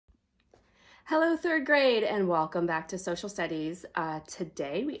Hello, third grade, and welcome back to Social Studies.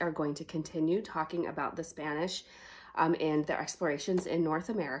 Today we are going to continue talking about the Spanish and their explorations in North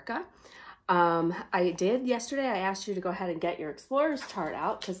America. Yesterday I asked you to go ahead and get your explorer's chart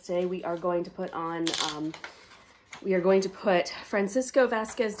out because today we are going to put Francisco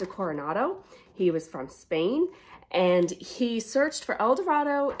Vasquez de Coronado. He was from Spain and he searched for El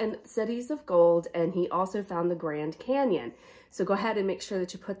Dorado and cities of gold, and he also found the Grand Canyon. So go ahead and make sure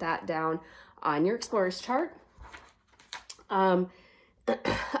that you put that down on your explorer's chart. I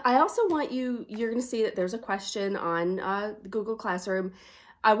also want you're going to see that there's a question on Google Classroom.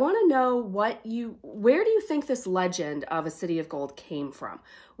 I want to know where do you think this legend of a city of gold came from?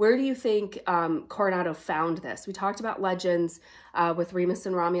 Where do you think Coronado found this? We talked about legends with Remus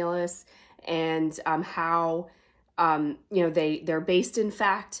and Romulus and how, they're based in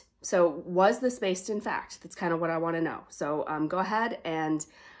fact. So was this based in fact? That's kind of what I want to know. So go ahead and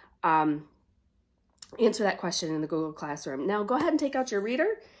answer that question in the Google Classroom. Now go ahead and take out your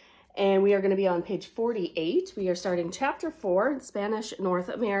reader, and we are going to be on page 48. We are starting chapter 4, Spanish North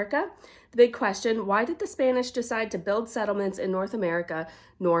America. The big question, why did the Spanish decide to build settlements in North America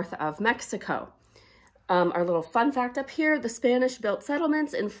north of Mexico? Our little fun fact up here, the Spanish built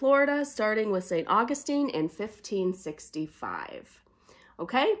settlements in Florida starting with St. Augustine in 1565.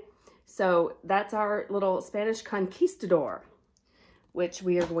 Okay, so that's our little Spanish conquistador, which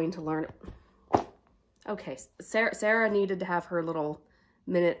we are going to learn. Okay, Sarah needed to have her little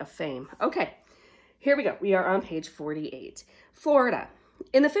minute of fame. Okay, here we go. We are on page 48. Florida.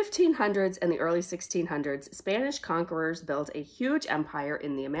 In the 1500s and the early 1600s, Spanish conquerors built a huge empire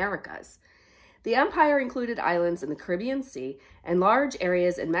in the Americas. The empire included islands in the Caribbean Sea and large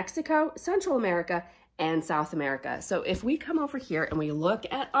areas in Mexico, Central America, and South America. So if we come over here and we look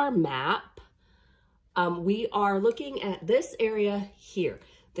at our map, we are looking at this area here.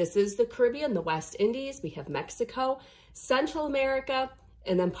 This is the Caribbean, the West Indies. We have Mexico, Central America,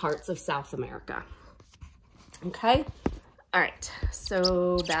 and then parts of South America. Okay. All right.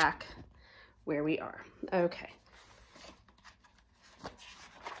 So back where we are. Okay.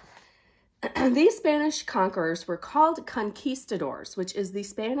 These Spanish conquerors were called conquistadors, which is the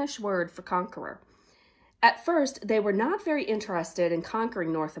Spanish word for conqueror. At first, they were not very interested in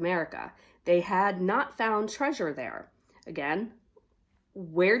conquering North America. They had not found treasure there. Again,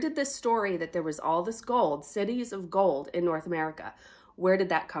 where did this story that there was all this gold, cities of gold in North America, where did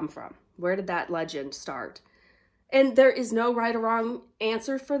that come from? Where did that legend start? And there is no right or wrong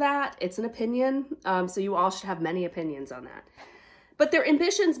answer for that. It's an opinion, so you all should have many opinions on that. But their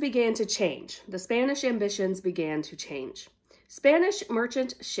ambitions began to change. The Spanish ambitions began to change. Spanish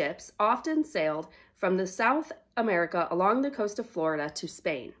merchant ships often sailed from the South America along the coast of Florida to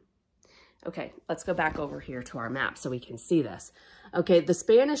Spain. Okay, let's go back over here to our map so we can see this. Okay, the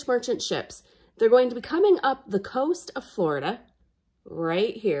Spanish merchant ships, they're going to be coming up the coast of Florida,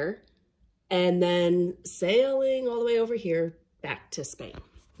 right here, and then sailing all the way over here back to Spain,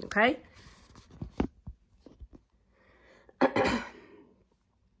 okay?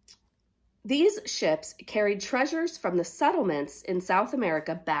 These ships carried treasures from the settlements in South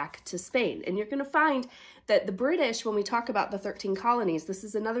America back to Spain. And you're going to find that the British, when we talk about the 13 colonies, this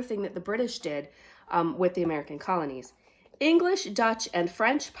is another thing that the British did with the American colonies. English, Dutch, and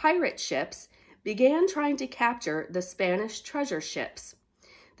French pirate ships began trying to capture the Spanish treasure ships.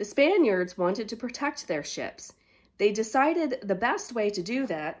 The Spaniards wanted to protect their ships. They decided the best way to do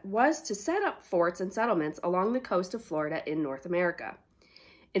that was to set up forts and settlements along the coast of Florida in North America.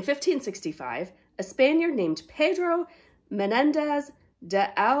 In 1565, a Spaniard named Pedro Menendez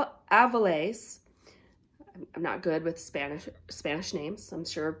de Avilés, I'm not good with Spanish names. I'm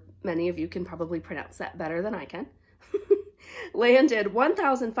sure many of you can probably pronounce that better than I can, landed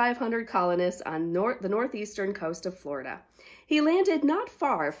 1,500 colonists on the northeastern coast of Florida. He landed not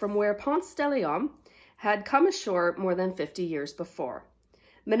far from where Ponce de Leon had come ashore more than 50 years before.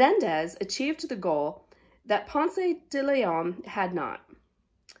 Menendez achieved the goal that Ponce de Leon had not.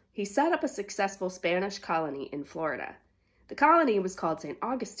 He set up a successful Spanish colony in Florida. The colony was called St.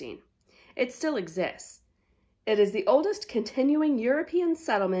 Augustine. It still exists. It is the oldest continuing European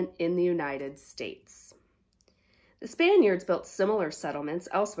settlement in the United States. The Spaniards built similar settlements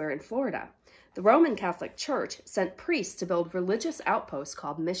elsewhere in Florida. The Roman Catholic Church sent priests to build religious outposts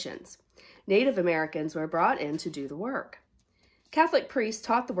called missions. Native Americans were brought in to do the work. Catholic priests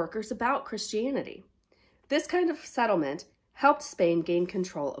taught the workers about Christianity. This kind of settlement helped Spain gain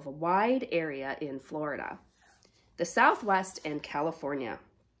control of a wide area in Florida, the Southwest, and California.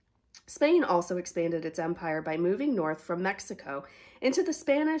 Spain also expanded its empire by moving north from Mexico into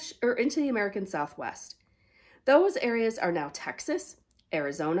the American Southwest. Those areas are now Texas,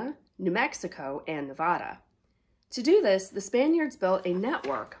 Arizona, New Mexico, and Nevada. To do this, the Spaniards built a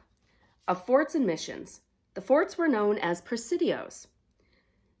network of forts and missions. The forts were known as presidios.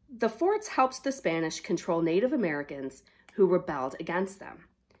 The forts helped the Spanish control Native Americans who rebelled against them.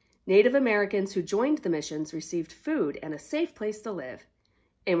 Native Americans who joined the missions received food and a safe place to live.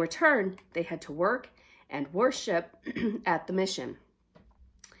 In return, they had to work and worship at the mission.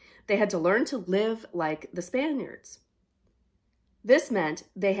 They had to learn to live like the Spaniards. This meant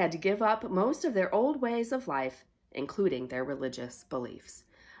they had to give up most of their old ways of life, including their religious beliefs.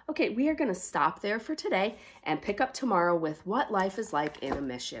 Okay, we are going to stop there for today and pick up tomorrow with what life is like in a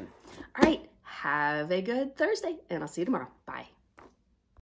mission. All right, have a good Thursday, and I'll see you tomorrow. Bye.